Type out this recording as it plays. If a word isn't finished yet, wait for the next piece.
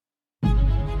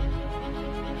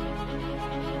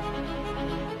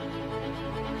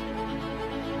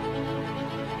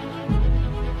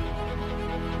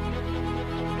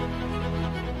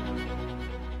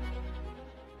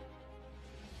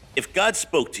If God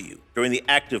spoke to you during the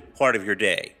active part of your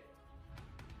day,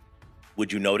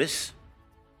 would you notice?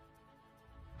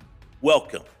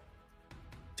 Welcome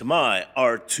to my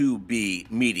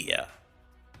R2B Media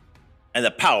and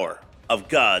the Power of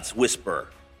God's Whisper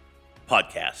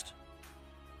podcast.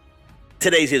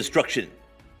 Today's instruction: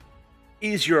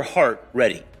 is your heart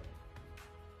ready?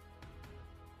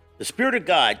 The Spirit of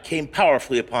God came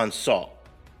powerfully upon Saul,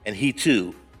 and he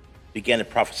too began to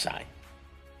prophesy.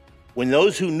 When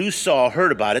those who knew Saul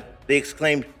heard about it, they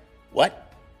exclaimed,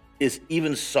 "What? Is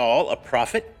even Saul a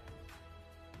prophet?"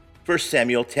 1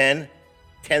 Samuel 10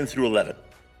 through 11.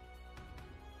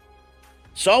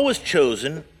 Saul was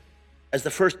chosen as the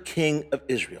first king of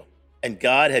Israel, and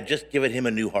God had just given him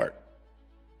a new heart.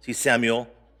 See 1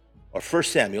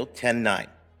 Samuel 10:9.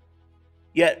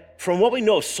 Yet, from what we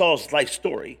know of Saul's life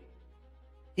story,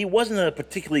 he wasn't a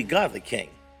particularly godly king.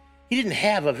 He didn't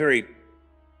have a very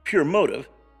pure motive,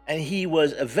 and he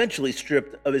was eventually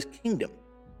stripped of his kingdom,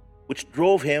 which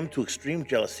drove him to extreme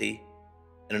jealousy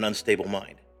and an unstable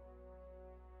mind.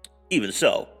 Even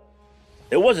so,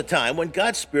 there was a time when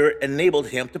God's Spirit enabled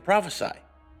him to prophesy.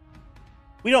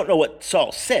 We don't know what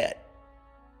Saul said,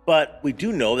 but we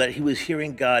do know that he was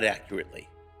hearing God accurately.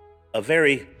 A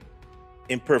very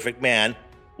imperfect man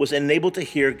was enabled to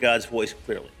hear God's voice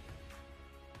clearly.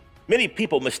 Many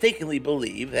people mistakenly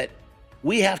believe that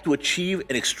we have to achieve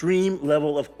an extreme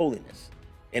level of holiness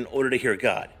in order to hear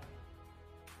God.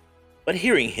 But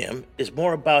hearing him is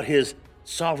more about his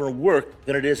sovereign work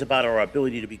than it is about our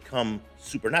ability to become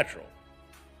supernatural.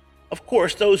 Of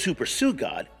course, those who pursue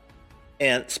God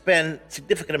and spend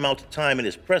significant amounts of time in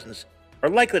his presence are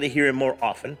likely to hear him more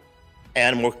often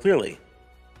and more clearly.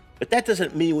 But that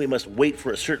doesn't mean we must wait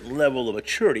for a certain level of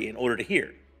maturity in order to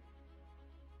hear.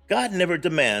 God never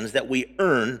demands that we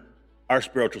earn our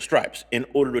spiritual stripes in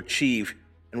order to achieve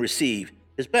and receive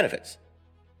his benefits.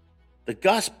 The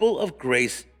gospel of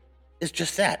grace is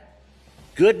just that: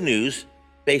 good news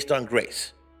based on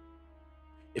grace.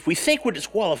 If we think we're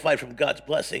disqualified from God's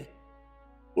blessing,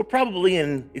 we're probably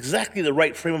in exactly the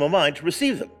right frame of mind to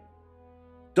receive them.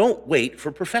 Don't wait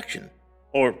for perfection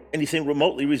or anything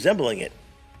remotely resembling it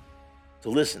to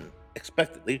listen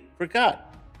expectantly for God.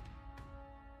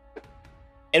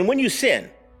 And when you sin,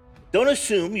 don't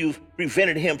assume you've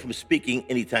prevented him from speaking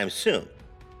anytime soon.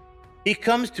 He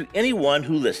comes to anyone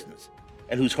who listens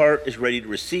and whose heart is ready to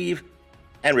receive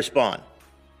and respond.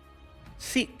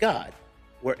 Seek God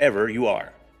wherever you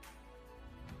are.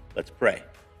 Let's pray.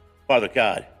 Father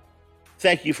God,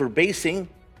 thank you for basing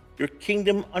your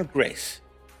kingdom on grace.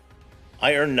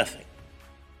 I earn nothing,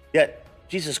 yet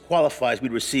Jesus qualifies me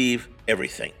to receive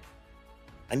everything.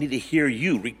 I need to hear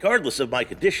you regardless of my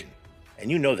condition,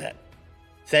 and you know that.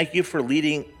 Thank you for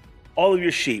leading all of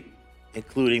your sheep,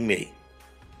 including me,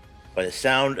 by the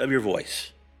sound of your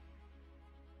voice.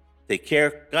 Take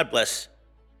care, God bless,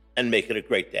 and make it a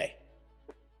great day.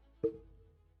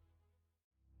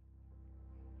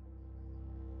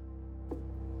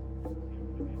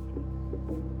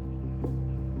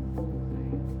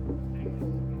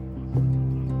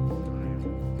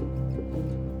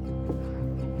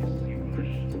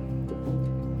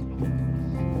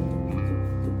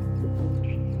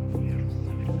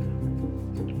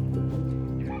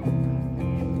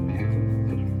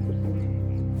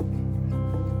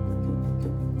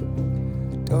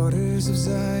 Daughters of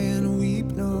Zion, weep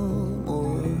no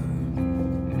more.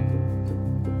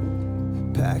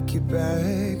 Pack your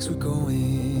bags, we're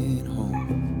going home.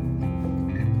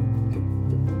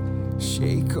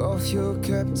 Shake off your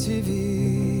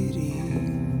captivity.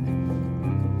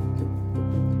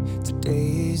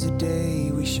 Today's the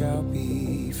day we shall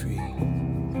be free.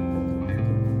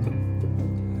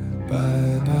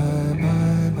 Bye, bye,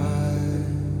 bye, bye.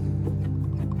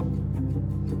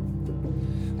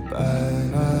 Bye,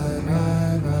 bye,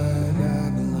 bye, bye,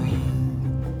 Babylon.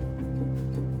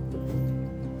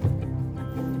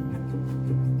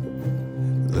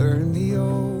 Learn the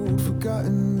old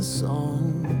forgotten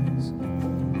songs.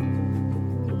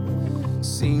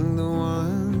 Sing the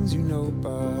ones you know by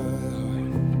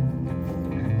heart.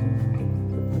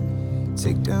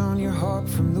 Take down your harp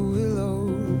from the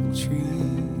willow tree.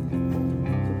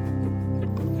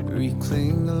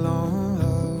 Reclaim the long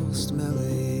lost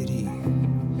melody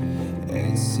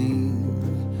and sing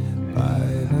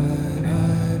bye, bye,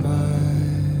 bye, bye.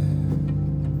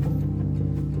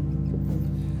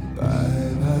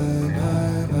 Bye, bye,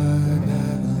 bye, bye,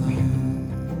 Babylon.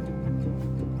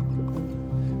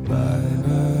 Bye,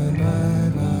 bye, bye,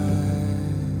 bye.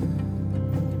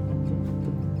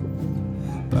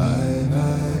 Bye,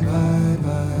 bye, bye,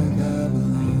 bye,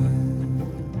 Babylon.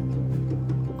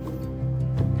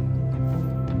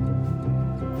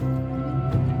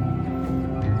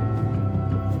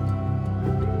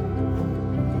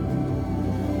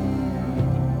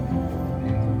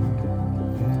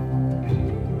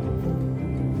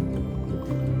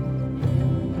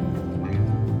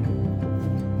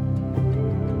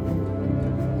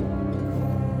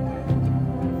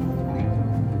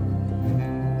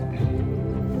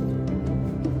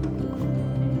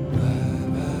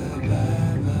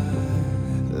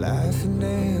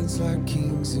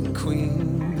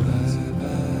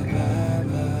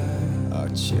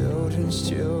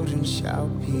 children shall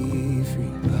be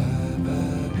free.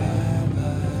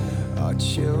 Our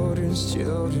children's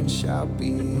children shall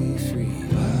be free.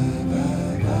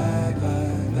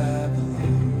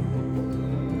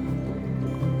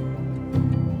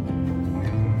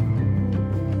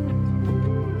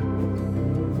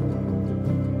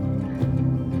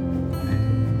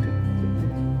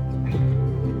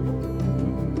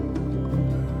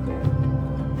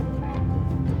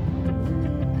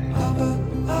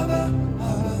 Abba,